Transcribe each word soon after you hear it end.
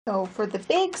So for the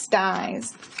Bigz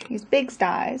dies, these Bigz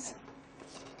dies,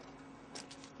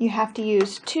 you have to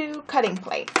use 2 cutting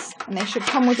plates, and they should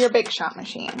come with your Big Shot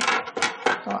machine.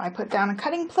 So I put down a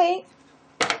cutting plate,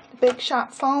 the Big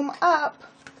Shot foam up,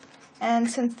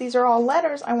 and since these are all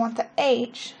letters, I want the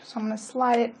H, so I'm going to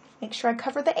slide it, make sure I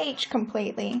cover the H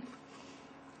completely,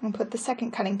 and put the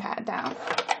second cutting pad down,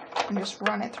 and just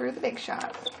run it through the Big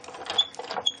Shot.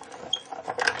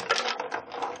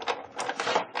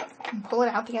 And pull it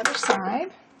out the other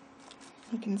side.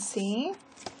 You can see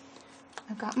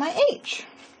I've got my H.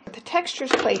 With the Texturz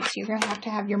plates, you're going to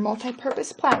have your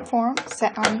multi-purpose platform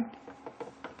set on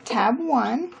tab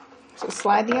 1. So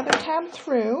slide the other tab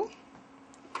through.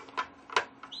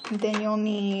 And then you'll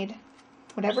need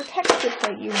whatever texture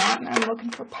plate you want. And I'm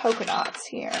looking for polka dots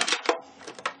here.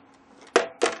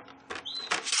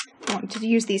 I want to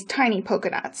use these tiny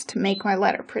polka dots to make my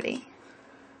letter pretty.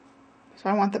 So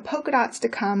I want the polka dots to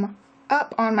come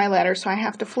up on my letter, so I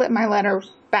have to flip my letter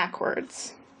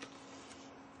backwards.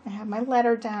 I have my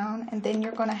letter down, and then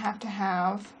you're going to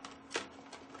have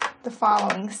the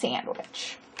following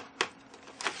sandwich.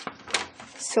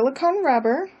 Silicone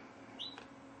rubber,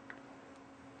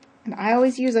 and I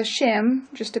always use a shim,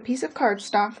 just a piece of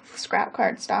cardstock, scrap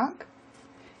cardstock,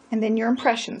 and then your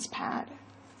impressions pad.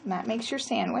 And that makes your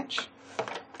sandwich.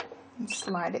 And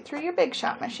slide it through your Big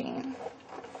Shot machine.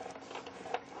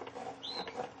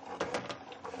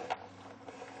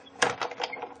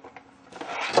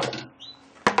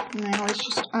 And I always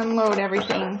just unload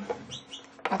everything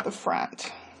at the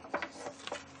front.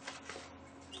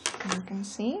 And you can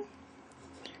see.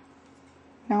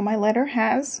 Now my letter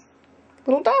has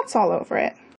little dots all over it.